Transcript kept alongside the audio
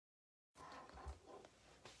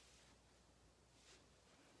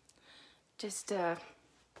just,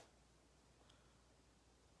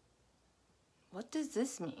 what does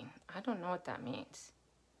this mean? I don't know what that means.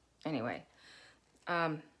 Anyway,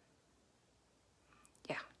 yeah,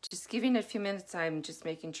 just giving it a few minutes. I'm just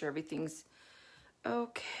making sure everything's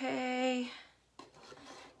okay.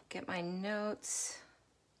 Get my notes.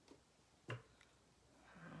 Okay.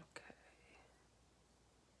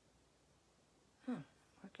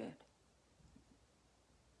 We're good.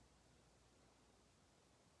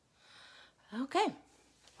 Okay,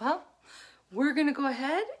 well, we're gonna go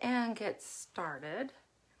ahead and get started.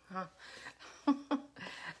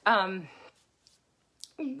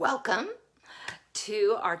 Welcome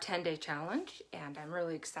to our 10-day challenge, and I'm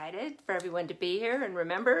really excited for everyone to be here. And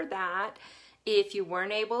remember that if you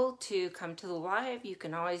weren't able to come to the live, you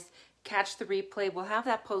can always catch the replay. We'll have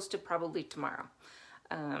that posted probably tomorrow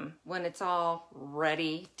when it's all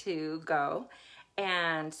ready to go,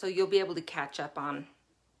 and so you'll be able to catch up on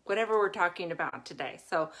whatever we're talking about today.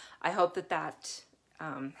 So I hope that that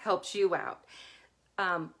helps you out.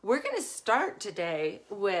 We're going to start today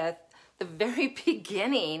with the very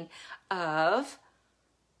beginning of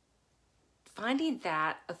finding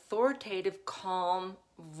that authoritative, calm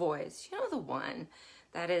voice. You know, the one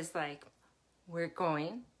that is like, we're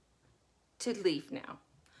going to leave now.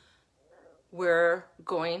 We're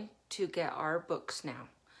going to get our books now.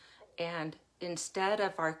 And instead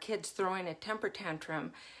of our kids throwing a temper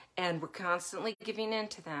tantrum and we're constantly giving in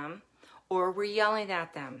to them, or we're yelling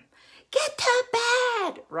at them, get to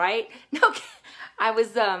bed, right? No, I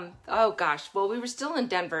was, oh gosh, well, we were still in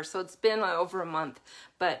Denver, so it's been over a month,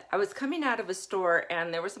 but I was coming out of a store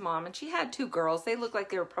and there was a mom and she had two girls. They looked like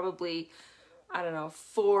they were probably, I don't know,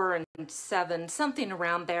 4 and 7, something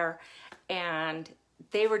around there. And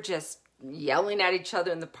they were just yelling at each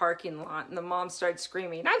other in the parking lot, and the mom started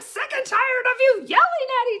screaming, I'm sick and tired of you yelling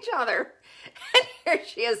at each other. And here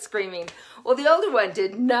she is screaming. Well, the older one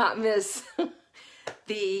did not miss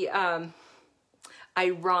the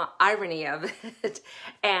irony of it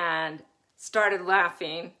and started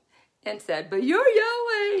laughing and said, but you're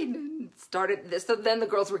yelling, and started this. So then the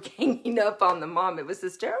girls were ganging up on the mom. It was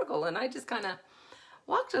hysterical, and I just kind of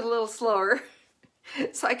walked it a little slower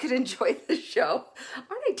so I could enjoy the show.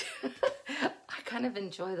 I kind of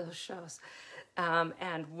enjoy those shows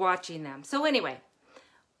and watching them. So anyway,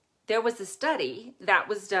 there was a study that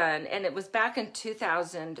was done, and it was back in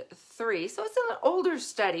 2003. So it's an older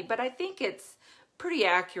study, but I think it's pretty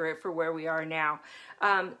accurate for where we are now.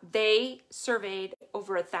 They surveyed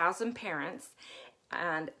over 1,000 parents,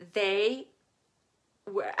 and they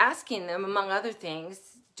were asking them, among other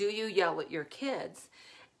things, do you yell at your kids?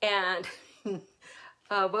 And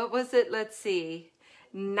what was it? Let's see,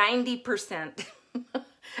 90%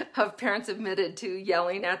 of parents admitted to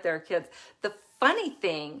yelling at their kids. The funny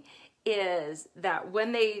thing is that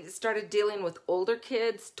when they started dealing with older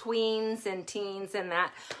kids, tweens and teens and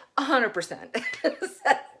that, 100%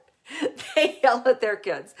 they yell at their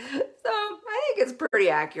kids. So I think it's pretty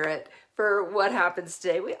accurate for what happens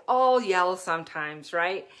today. We all yell sometimes,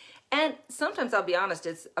 right? And sometimes, I'll be honest,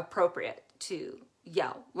 it's appropriate to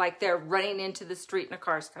yell, like they're running into the street and a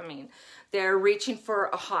car's coming. They're reaching for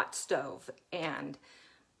a hot stove,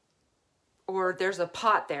 or there's a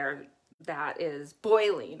pot there that is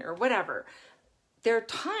boiling or whatever. There are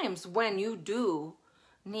times when you do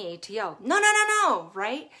need to yell, no, no, no, no,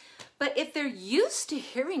 right? But if they're used to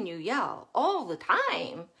hearing you yell all the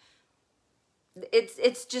time,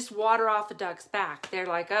 it's just water off a duck's back. They're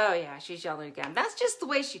like, oh yeah, she's yelling again. That's just the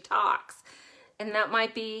way she talks. And that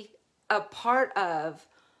might be a part of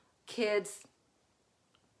kids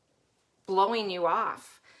blowing you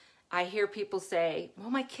off. I hear people say, well,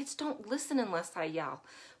 my kids don't listen unless I yell.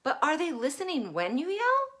 But are they listening when you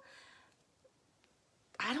yell?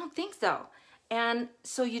 I don't think so. And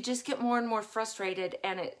so you just get more and more frustrated,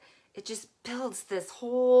 and it just builds this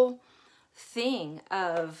whole thing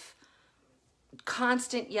of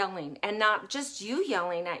constant yelling, and not just you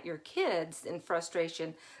yelling at your kids in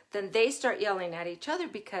frustration, then they start yelling at each other,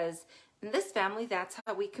 because in this family, that's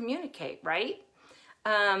how we communicate, right?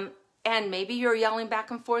 And maybe you're yelling back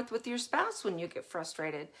and forth with your spouse when you get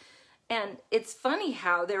frustrated. And it's funny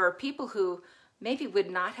how there are people who maybe would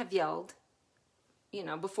not have yelled, you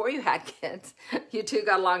know, before you had kids. You two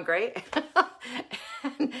got along great.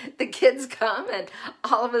 And the kids come, and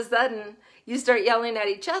all of a sudden you start yelling at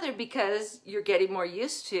each other because you're getting more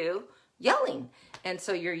used to yelling. And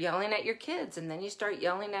so you're yelling at your kids, and then you start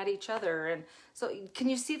yelling at each other. And so can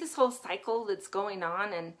you see this whole cycle that's going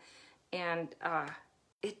on? And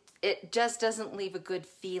it just doesn't leave a good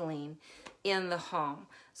feeling in the home.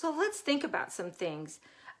 So let's think about some things.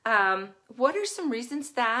 What are some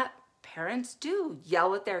reasons that parents do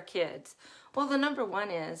yell at their kids? Well, the number one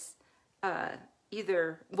is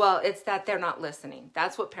it's that they're not listening.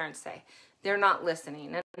 That's what parents say. They're not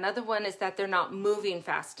listening. And another one is that they're not moving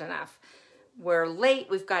fast enough. We're late,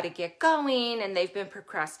 we've got to get going, and they've been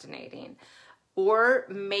procrastinating. Or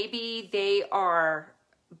maybe they are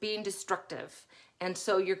being destructive, and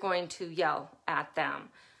so you're going to yell at them.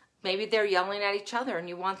 Maybe they're yelling at each other and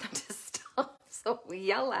you want them to stop, so we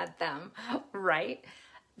yell at them, right?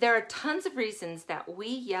 There are tons of reasons that we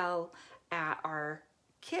yell at our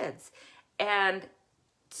kids. And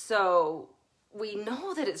so we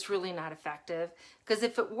know that it's really not effective, because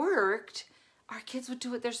if it worked, our kids would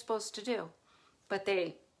do what they're supposed to do. But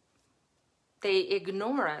they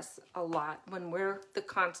ignore us a lot when we're the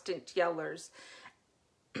constant yellers.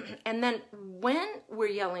 And then when we're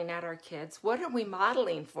yelling at our kids, what are we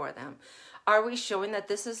modeling for them? Are we showing that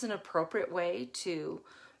this is an appropriate way to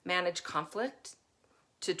manage conflict,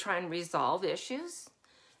 to try and resolve issues?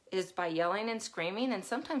 Is by yelling and screaming and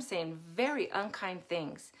sometimes saying very unkind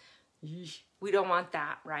things. We don't want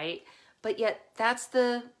that, right? But yet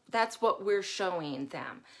that's what we're showing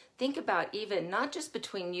them. Think about even not just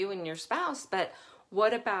between you and your spouse, but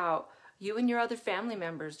what about you and your other family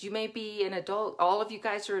members? You may be an adult, all of you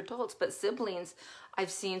guys are adults, but siblings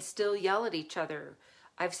I've seen still yell at each other.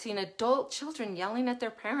 I've seen adult children yelling at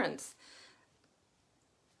their parents.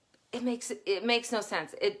 It makes no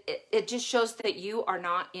sense. It just shows that you are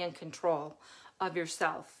not in control of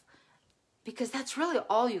yourself, because that's really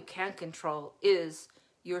all you can control is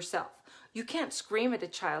yourself. You can't scream at a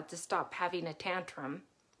child to stop having a tantrum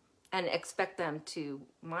and expect them to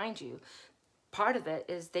mind you. Part of it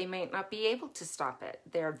is they may not be able to stop it.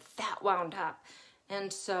 They're that wound up.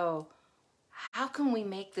 And so how can we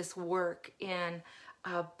make this work in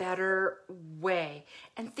a better way?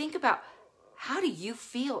 And think about, how do you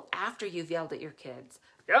feel after you've yelled at your kids?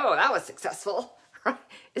 Oh, that was successful.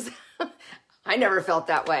 I never felt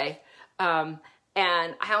that way. And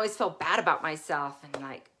I always felt bad about myself and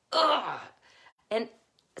like, ugh. And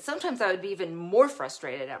sometimes I would be even more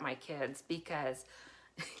frustrated at my kids, because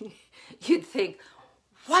you'd think,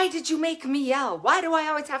 why did you make me yell? Why do I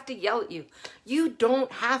always have to yell at you? You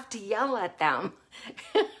don't have to yell at them.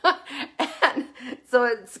 And so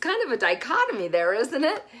it's kind of a dichotomy there, isn't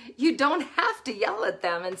it? You don't have to yell at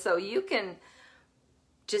them. And so you can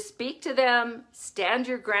just speak to them, stand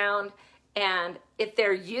your ground. And if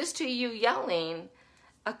they're used to you yelling,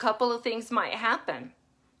 a couple of things might happen.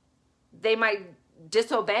 They might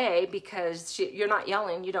disobey because you're not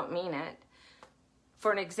yelling, you don't mean it.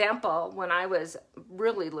 For an example, when I was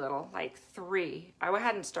really little, like 3, I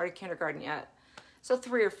hadn't started kindergarten yet, so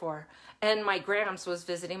 3 or 4, and my Grams was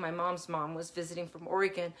visiting, my mom's mom was visiting from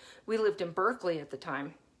Oregon. We lived in Berkeley at the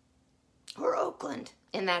time, or Oakland,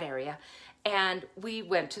 in that area. And we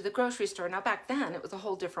went to the grocery store. Now back then, it was a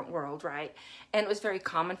whole different world, right? And it was very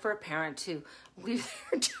common for a parent to leave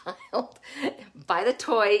their child by the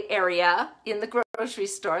toy area in the grocery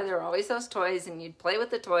store. There were always those toys, and you'd play with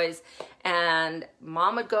the toys, and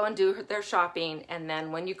mom would go and do their shopping, and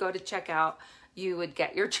then when you go to check out, you would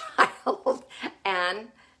get your child and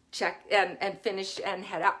check and finish and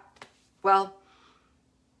head out. Well,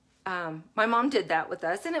 my mom did that with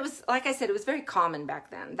us, and it was, like I said, it was very common back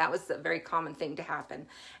then. That was a very common thing to happen.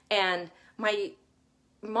 And my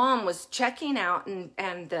mom was checking out,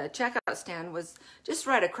 and the checkout stand was just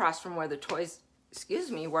right across from where the toys,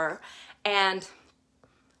 were. And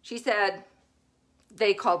she said,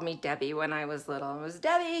 they called me Debbie when I was little. It was,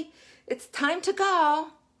 Debbie, it's time to go.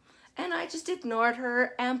 And I just ignored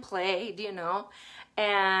her and played, you know.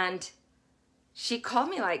 And she called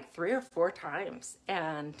me like 3 or 4 times,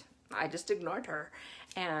 and I just ignored her.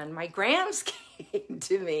 And my Grams came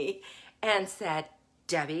to me and said,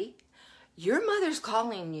 Debbie, your mother's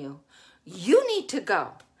calling you. You need to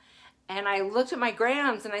go. And I looked at my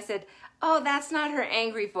Grams and I said, oh, that's not her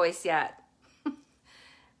angry voice yet.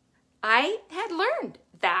 I had learned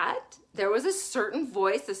that there was a certain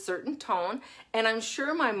voice, a certain tone, and I'm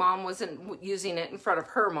sure my mom wasn't using it in front of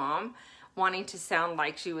her mom, wanting to sound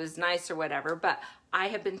like she was nice or whatever, but I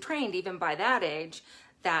have been trained even by that age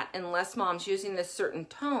that unless mom's using this certain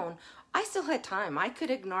tone, I still had time. I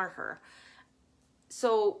could ignore her.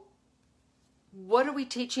 So what are we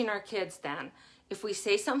teaching our kids then? If we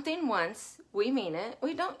say something once, we mean it.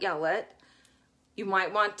 We don't yell it. You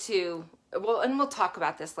might want to, well, and we'll talk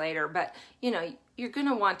about this later, but you know, you're going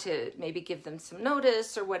to want to maybe give them some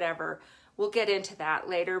notice or whatever. We'll get into that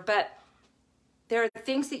later, but there are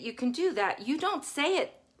things that you can do that you don't say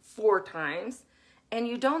it 4 times, and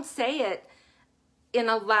you don't say it in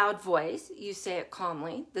a loud voice. You say it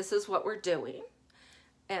calmly. This is what we're doing.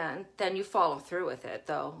 And then you follow through with it,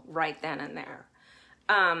 though, right then and there.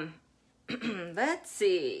 Let's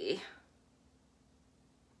see.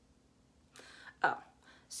 Oh,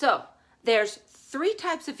 so there's 3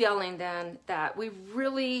 types of yelling then that we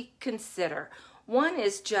really consider. One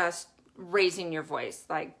is just raising your voice,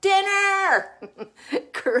 like, dinner!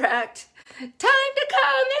 Correct. Time to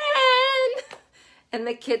come in! And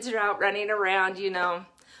the kids are out running around, you know.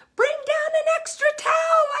 Bring down an extra towel.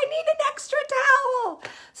 I need an extra towel.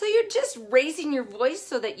 So you're just raising your voice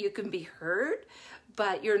so that you can be heard,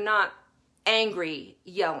 but you're not angry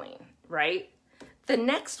yelling, right? The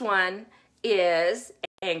next one is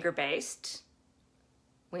anger-based.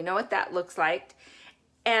 We know what that looks like.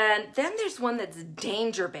 And then there's one that's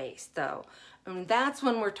danger-based, though. And that's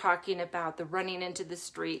when we're talking about the running into the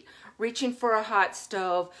street, reaching for a hot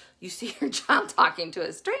stove. You see your child talking to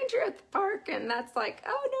a stranger at the park, and that's like,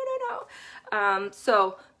 oh, no, no, no.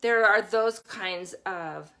 So there are those kinds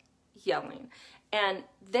of yelling. And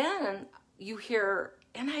then you hear,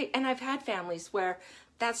 and I've had families where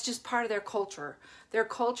that's just part of their culture. Their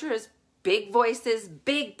culture is big voices,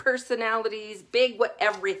 big personalities, big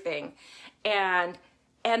everything. And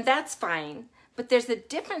that's fine. But there's a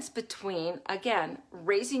difference between, again,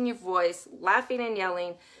 raising your voice, laughing and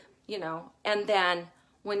yelling, you know, and then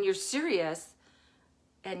when you're serious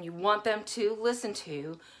and you want them to listen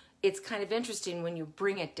to, it's kind of interesting when you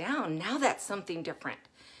bring it down. Now that's something different.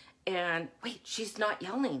 And wait, she's not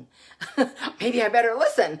yelling. Maybe I better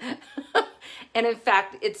listen. And in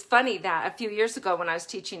fact, it's funny that a few years ago when I was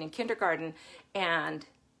teaching in kindergarten, and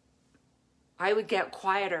I would get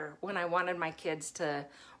quieter when I wanted my kids to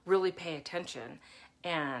really pay attention.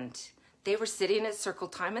 And they were sitting at circle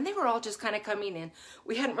time, and they were all just kind of coming in.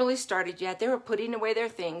 We hadn't really started yet. They were putting away their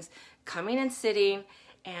things, coming and sitting.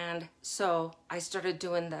 And so I started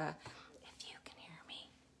doing the, if you can hear me,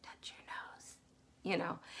 touch your nose, you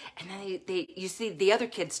know. And then you see the other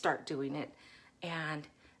kids start doing it. And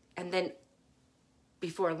then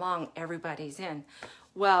before long, everybody's in.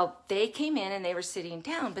 Well, they came in and they were sitting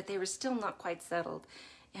down, but they were still not quite settled.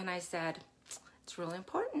 And I said, it's really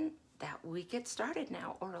important that we get started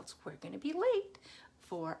now, or else we're going to be late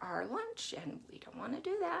for our lunch, and we don't want to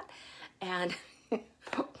do that. And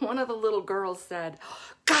one of the little girls said,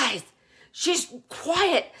 guys, she's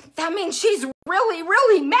quiet. That means she's really,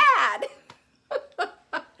 really mad.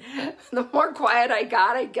 The more quiet I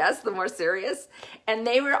got, I guess, the more serious. And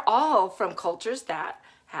they were all from cultures that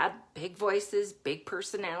had big voices, big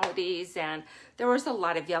personalities, and there was a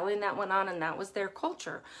lot of yelling that went on, and that was their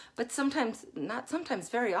culture. But sometimes, not sometimes,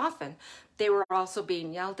 very often, they were also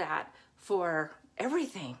being yelled at for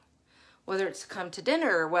everything. Whether it's come to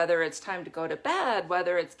dinner, whether it's time to go to bed,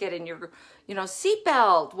 whether it's getting your,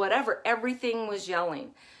 seatbelt, whatever, everything was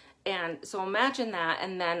yelling. And so imagine that,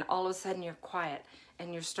 and then all of a sudden you're quiet,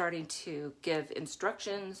 and you're starting to give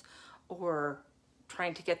instructions or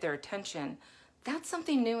trying to get their attention. That's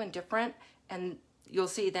something new and different, and you'll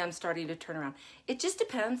see them starting to turn around. It just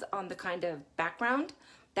depends on the kind of background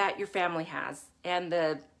that your family has and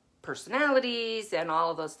the personalities and all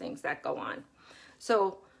of those things that go on.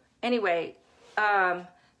 So anyway,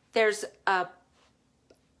 there's a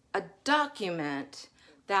document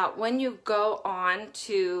that when you go on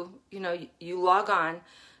to, you log on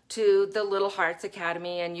to the Little Hearts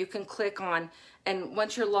Academy, and you can click on, and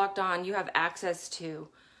once you're logged on, you have access to,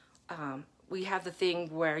 we have the thing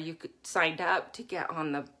where you could sign up to get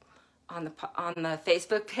on the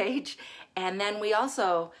Facebook page, and then we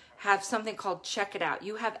also have something called Check It Out.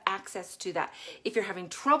 You have access to that. If you're having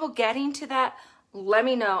trouble getting to that, let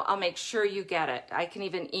me know. I'll make sure you get it. I can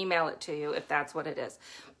even email it to you if that's what it is.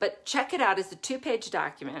 But Check It Out is a 2-page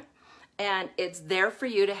document, and it's there for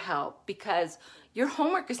you to help, because your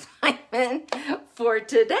homework assignment for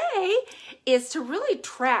today is to really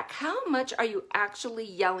track how much are you actually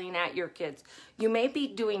yelling at your kids. You may be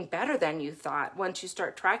doing better than you thought once you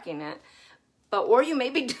start tracking it, or you may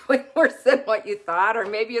be doing worse than what you thought, or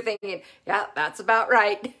maybe you're thinking, yeah, that's about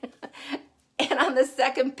right. And on the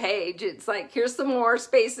second page, it's like, here's some more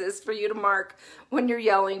spaces for you to mark when you're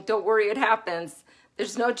yelling. Don't worry, it happens.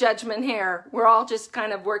 There's no judgment here. We're all just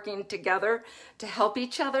kind of working together to help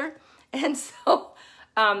each other. And so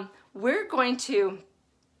we're going to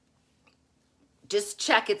just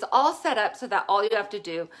check. It's all set up so that all you have to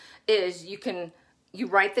do is you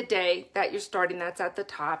write the day that you're starting. That's at the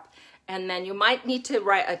top. And then you might need to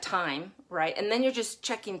write a time, right? And then you're just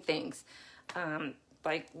checking things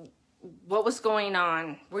like, what was going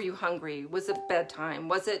on? Were you hungry? Was it bedtime?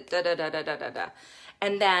 Was it da-da-da-da-da-da-da?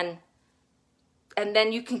 And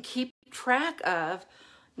then you can keep track of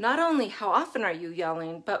not only how often are you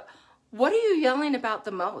yelling, but what are you yelling about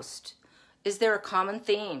the most? Is there a common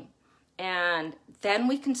theme? And then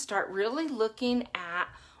we can start really looking at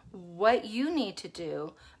what you need to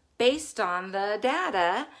do based on the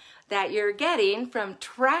data that you're getting from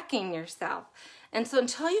tracking yourself. And so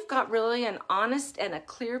until you've got really an honest and a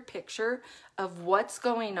clear picture of what's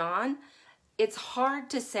going on, it's hard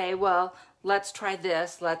to say, well, let's try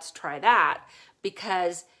this, let's try that,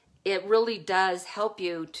 because it really does help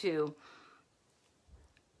you to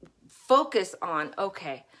focus on,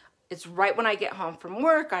 okay, it's right when I get home from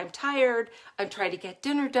work, I'm tired, I'm trying to get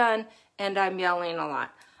dinner done, and I'm yelling a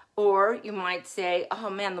lot. Or you might say, oh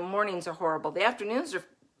man, the mornings are horrible. The afternoons are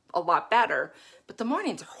a lot better, but the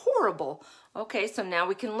mornings are horrible. Okay, so now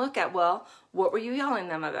we can look at, well, what were you yelling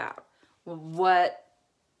them about? What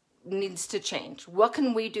needs to change? What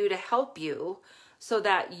can we do to help you so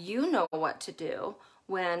that you know what to do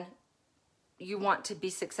when you want to be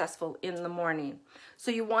successful in the morning?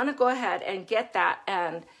 So you want to go ahead and get that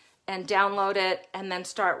and download it and then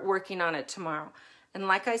start working on it tomorrow. And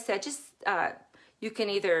like I said, just you can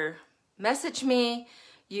either message me,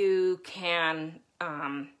 you can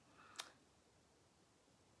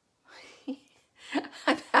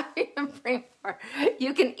I'm having a brain fart.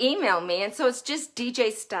 You can email me, and so it's just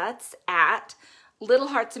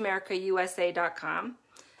djstutz@littleheartsamericausa.com.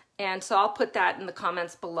 And so I'll put that in the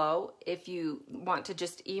comments below if you want to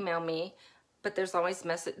just email me. But there's always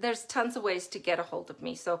there's tons of ways to get a hold of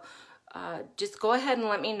me. So just go ahead and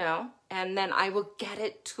let me know, and then I will get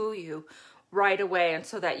it to you right away, and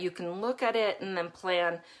so that you can look at it and then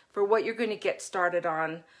plan for what you're going to get started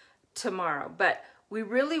on tomorrow. But we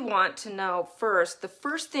really want to know first, the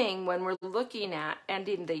first thing when we're looking at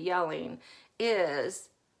ending the yelling is,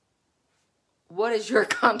 what is your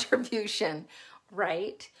contribution,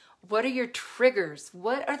 right? What are your triggers?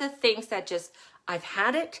 What are the things that just, I've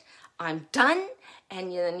had it, I'm done,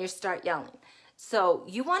 and then you start yelling. So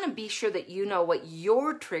you want to be sure that you know what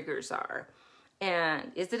your triggers are.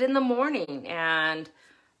 And is it in the morning? And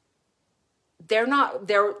they're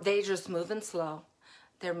just moving slow.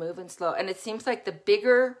 They're moving slow. And it seems like the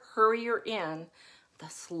bigger hurry you're in, the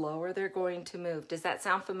slower they're going to move. Does that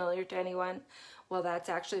sound familiar to anyone? Well, that's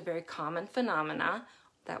actually a very common phenomena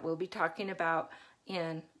that we'll be talking about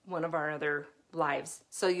in one of our other lives.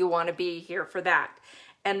 So you want to be here for that.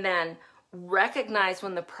 And then recognize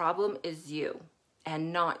when the problem is you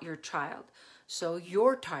and not your child. So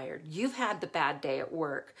you're tired. You've had the bad day at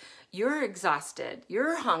work. You're exhausted.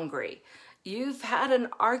 You're hungry. You've had an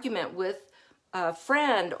argument with a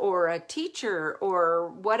friend or a teacher or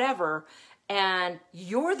whatever, and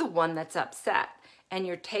you're the one that's upset, and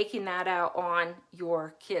you're taking that out on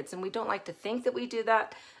your kids. And we don't like to think that we do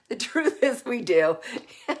that. The truth is we do.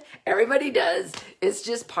 Everybody does. It's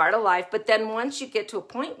just part of life. But then once you get to a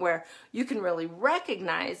point where you can really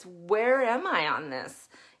recognize, where am I on this?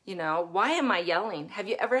 You know, why am I yelling? Have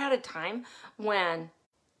you ever had a time when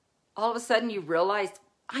all of a sudden you realize,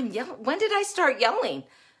 I'm yelling? When did I start yelling?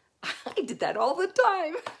 I did that all the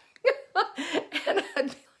time. And I'd be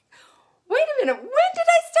like, wait a minute, when did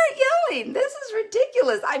I start yelling? This is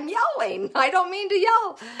ridiculous. I'm yelling. I don't mean to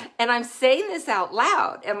yell. And I'm saying this out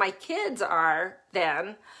loud. And my kids are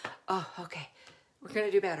then, oh, okay, we're going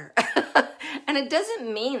to do better. And it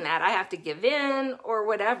doesn't mean that I have to give in or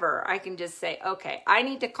whatever. I can just say, okay, I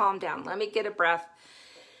need to calm down. Let me get a breath.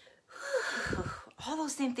 All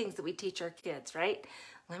those same things that we teach our kids, right?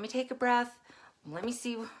 Let me take a breath. Let me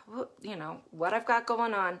see, you know, what I've got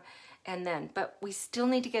going on. And then, but we still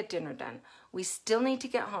need to get dinner done. We still need to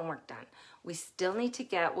get homework done. We still need to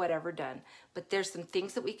get whatever done. But there's some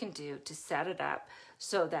things that we can do to set it up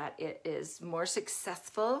so that it is more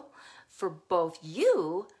successful for both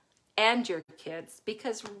you and your kids.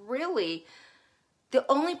 Because really, the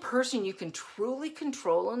only person you can truly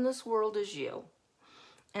control in this world is you.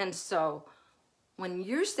 And so when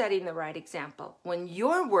you're setting the right example, when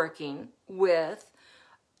you're working with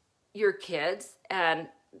your kids and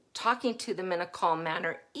talking to them in a calm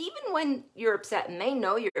manner, even when you're upset and they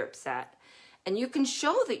know you're upset, and you can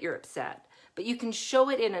show that you're upset, but you can show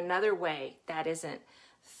it in another way that isn't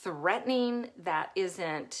threatening, that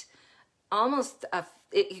isn't almost,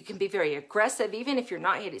 you can be very aggressive, even if you're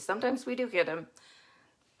not hitting. Sometimes we do hit them.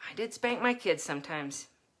 I did spank my kids sometimes.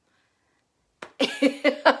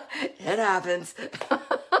 It happens.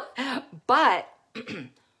 But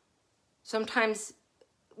sometimes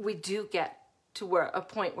we do get to a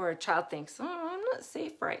point where a child thinks, oh, I'm not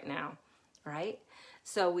safe right now, right?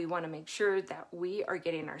 So we want to make sure that we are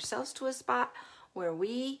getting ourselves to a spot where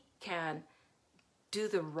we can do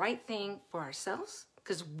the right thing for ourselves,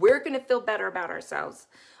 because we're going to feel better about ourselves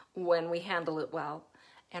when we handle it well,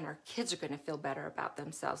 and our kids are going to feel better about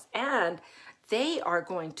themselves. And they are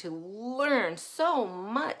going to learn so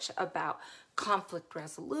much about conflict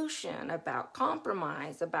resolution, about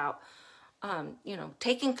compromise, about, you know,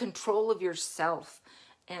 taking control of yourself.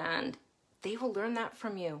 And they will learn that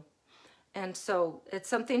from you. And so it's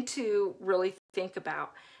something to really think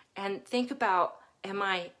about. And think about, am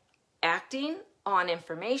I acting on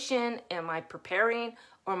information? Am I preparing?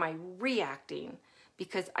 Or am I reacting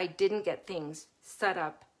because I didn't get things set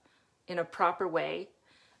up in a proper way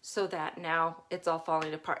so that now it's all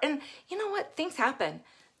falling apart? And you know what? Things happen.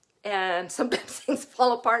 And sometimes things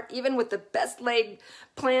fall apart even with the best laid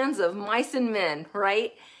plans of mice and men,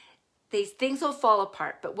 right? These things will fall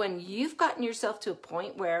apart. But when you've gotten yourself to a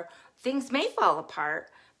point where things may fall apart,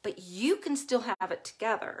 but you can still have it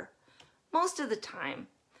together, most of the time,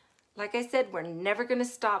 like I said, we're never going to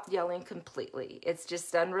stop yelling completely. It's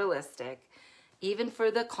just unrealistic, even for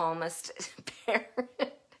the calmest parent.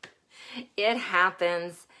 It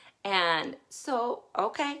happens. And so,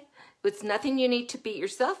 okay, it's nothing you need to beat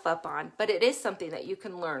yourself up on, but it is something that you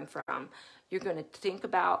can learn from. You're going to think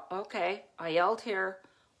about, okay, I yelled here.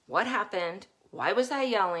 What happened? Why was I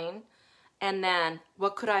yelling? And then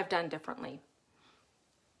what could I have done differently?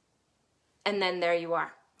 And then there you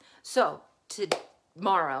are. So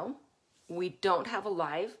tomorrow, we don't have a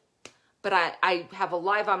live, but I have a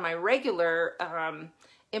live on my regular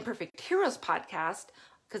Imperfect Heroes podcast,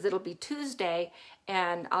 because it'll be Tuesday,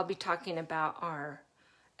 and I'll be talking about our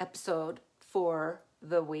episode for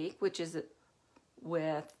the week, which is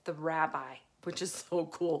with the rabbi, which is so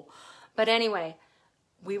cool. But anyway,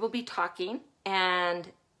 we will be talking, and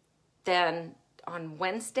then on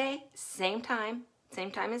Wednesday, same time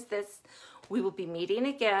as this, we will be meeting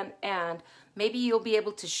again, and maybe you'll be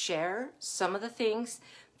able to share some of the things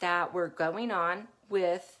that were going on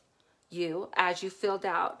with you as you filled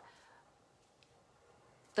out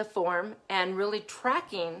the form, and really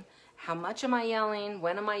tracking how much am I yelling,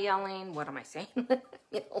 when am I yelling, what am I saying,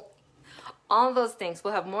 you know, all those things.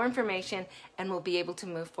 We'll have more information and we'll be able to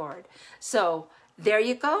move forward. So there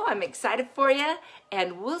you go. I'm excited for you,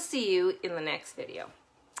 and we'll see you in the next video.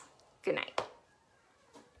 Good night.